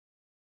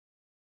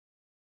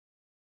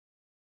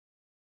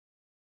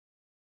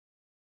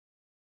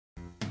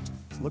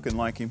looking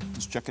like him.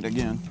 Let's check it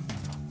again.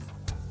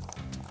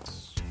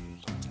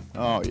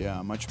 Oh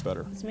yeah, much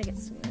better. Let's make it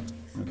smooth.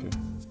 Okay.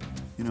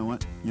 You know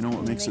what? You know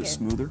what makes it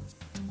smoother?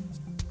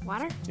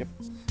 Water? Yep.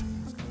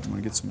 Want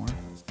to get some water?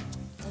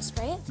 Can I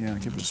spray it? Yeah,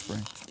 give it a spray.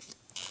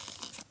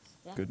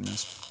 Yeah.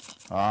 Goodness.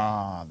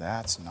 Ah,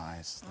 that's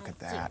nice. Look at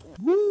that.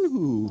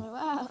 Woo! Oh,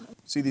 wow.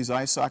 See these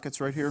eye sockets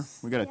right here?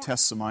 We got to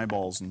test some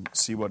eyeballs and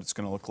see what it's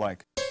going to look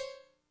like.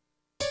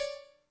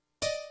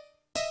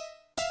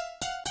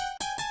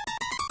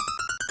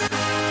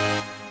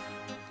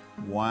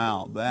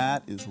 Wow,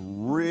 that is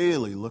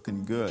really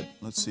looking good.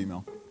 Let's see,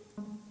 Mel.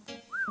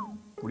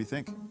 What do you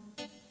think?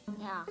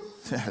 Yeah.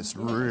 That's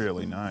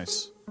really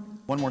nice.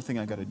 One more thing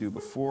I got to do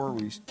before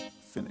we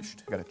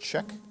finished. I got to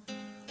check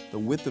the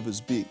width of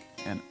his beak,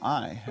 and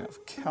I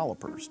have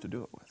calipers to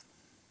do it with.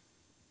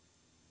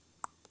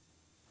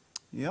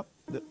 Yep.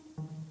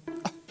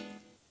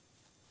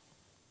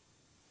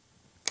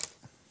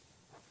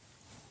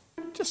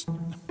 Just.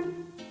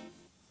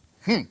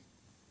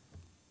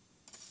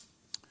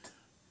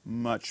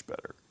 Much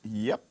better.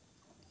 Yep.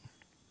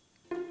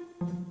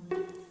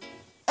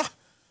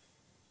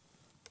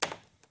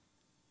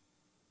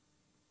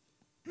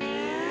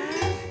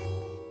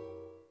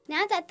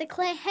 Now that the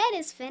clay head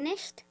is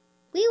finished,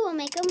 we will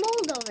make a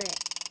mold over it.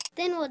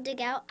 Then we'll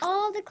dig out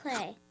all the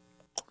clay.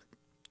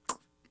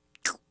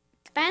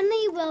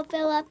 Finally, we'll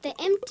fill up the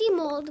empty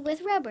mold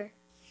with rubber.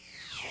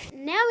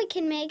 Now we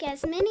can make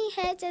as many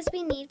heads as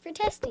we need for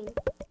testing.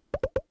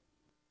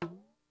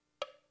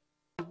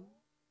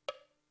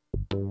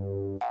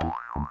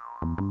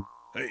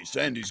 Hey,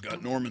 Sandy's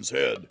got Norman's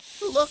head.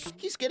 Look,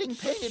 he's getting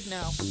painted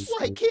now.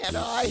 Why can't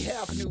I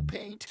have new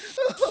paint?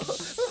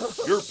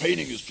 Your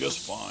painting is just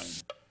fine.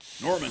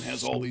 Norman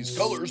has all these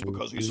colors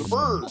because he's a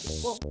bird.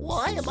 Well,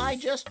 why am I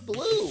just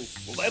blue?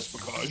 Well, that's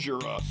because you're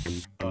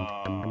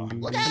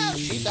Look out,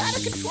 she's out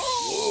of control.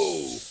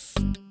 Whoa.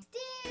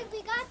 Steve,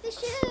 we got the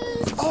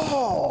shoes.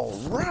 Oh,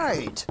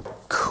 right.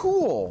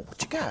 Cool.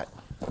 What you got?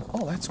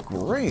 Oh, that's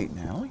great,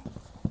 Natalie.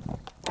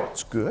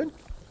 That's good.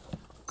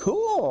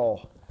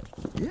 Cool.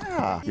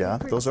 Yeah. Yeah,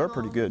 those are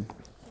pretty good.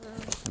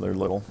 They're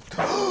little.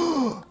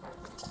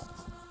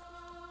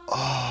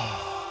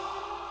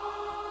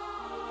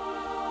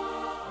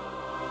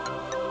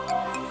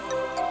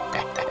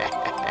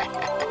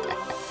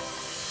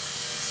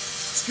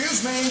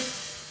 Excuse me.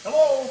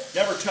 Hello.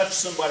 Never touch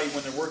somebody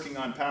when they're working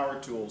on power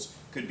tools.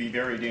 Could be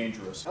very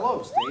dangerous.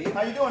 Hello, Steve.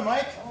 How you doing,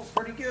 Mike? Oh,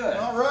 pretty good.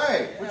 All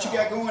right. What you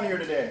got going here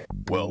today?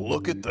 Well,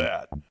 look at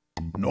that.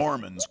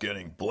 Norman's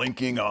getting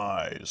blinking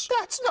eyes.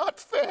 That's not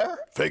fair.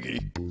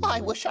 Figgy.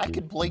 I wish I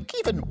could blink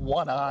even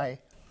one eye.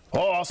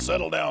 Oh,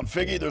 settle down,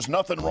 Figgy. There's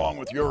nothing wrong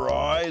with your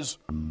eyes.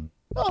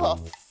 Oh,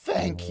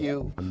 thank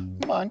you.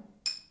 Come on.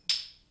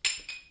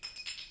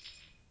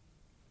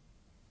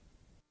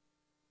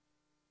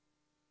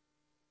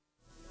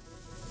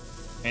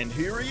 And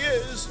here he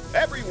is,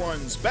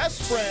 everyone's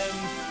best friend,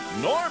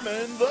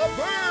 Norman the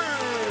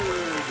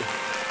Bird.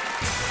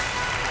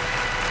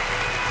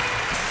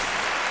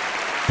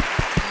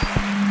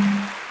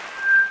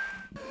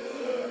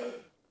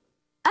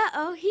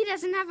 Uh-oh, he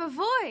doesn't have a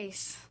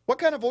voice. What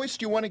kind of voice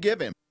do you want to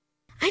give him?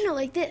 I know,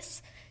 like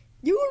this.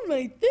 You're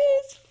my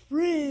best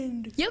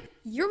friend. Yep,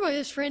 you're my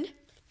best friend.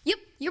 Yep,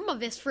 you're my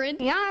best friend.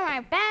 You're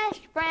my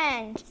best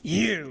friend.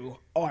 You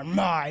are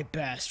my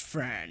best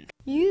friend.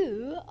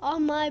 You are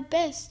my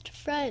best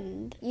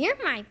friend. You're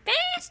my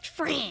best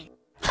friend.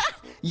 Ha!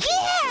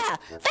 Yeah!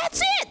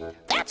 That's it!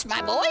 That's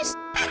my voice!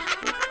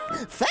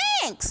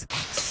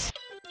 Thanks!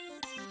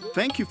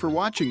 Thank you for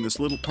watching this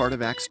little part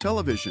of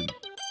AxTelevision.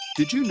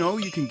 Did you know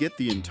you can get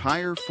the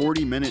entire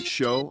 40-minute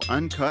show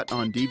uncut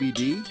on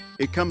DVD?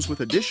 It comes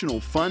with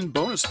additional fun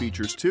bonus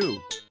features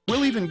too.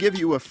 We'll even give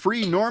you a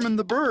free Norman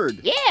the Bird.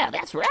 Yeah,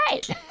 that's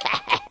right!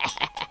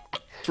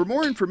 For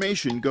more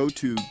information, go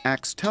to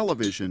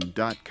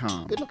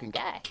AxTelevision.com. Good-looking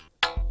guy.